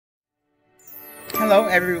Hello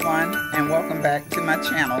everyone, and welcome back to my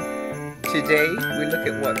channel. Today we look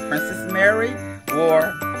at what Princess Mary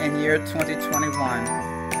wore in year 2021.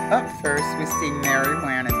 Up first we see Mary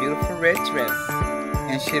wearing a beautiful red dress,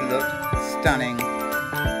 and she looked stunning.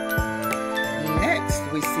 Next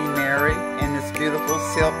we see Mary in this beautiful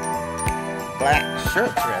silk black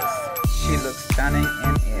shirt dress. She looked stunning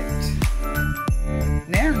in it.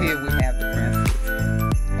 Now here we have the princess,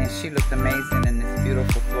 and she looked amazing in this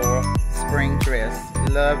beautiful floral spring dress.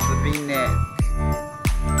 Love the v-neck.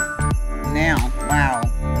 Now, wow,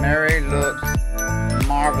 Mary looked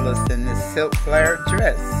marvelous in this silk flared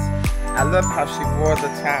dress. I love how she wore the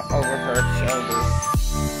top over her shoulders.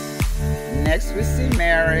 Next we see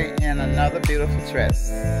Mary in another beautiful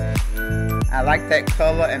dress. I like that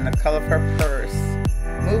color and the color of her purse.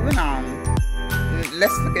 Moving on,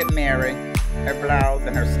 let's look at Mary, her blouse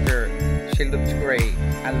and her skirt. She looked great.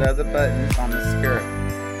 I love the buttons on the skirt.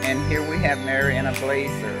 And here we have Mary in a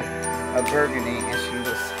blazer, a burgundy, and she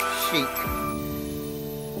looks chic.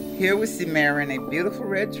 Here we see Mary in a beautiful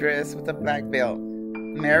red dress with a black belt.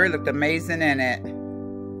 Mary looked amazing in it.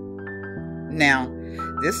 Now,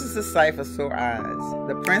 this is a sight for sore eyes.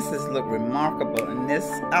 The princess looked remarkable in this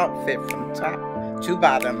outfit from top to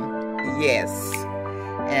bottom. Yes.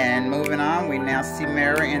 And moving on, we now see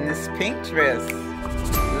Mary in this pink dress.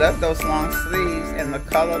 Love those long sleeves, and the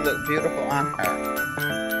color looked beautiful on her.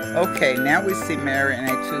 Okay, now we see Mary in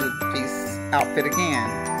a two-piece outfit again.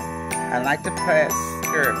 I like the plaid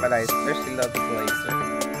skirt, but I especially love the blazer.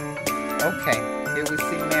 Okay, here we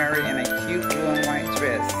see Mary in a cute blue and white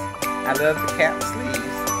dress. I love the cap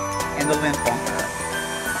sleeves and the length on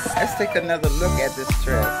her. Let's take another look at this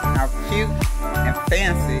dress. How cute and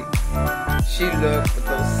fancy she looked with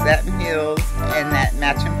those satin heels and that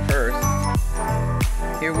matching purse.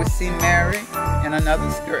 Here we see Mary in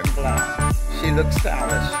another skirt and blouse. She looks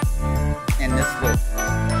stylish in this look.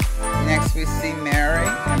 Next we see Mary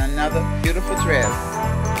in another beautiful dress.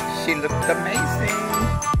 She looked amazing.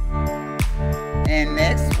 And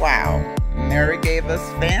next, wow, Mary gave us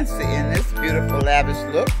fancy in this beautiful lavish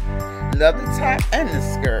look. Love the top and the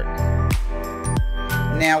skirt.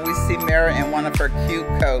 Now we see Mary in one of her cute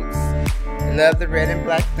coats. Love the red and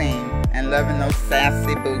black theme, and loving those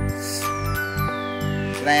sassy boots.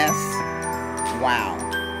 Last, wow,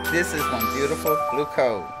 this is one beautiful blue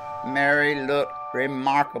coat. Mary looked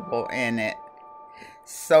remarkable in it.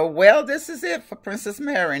 So, well, this is it for Princess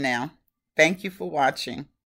Mary now. Thank you for watching.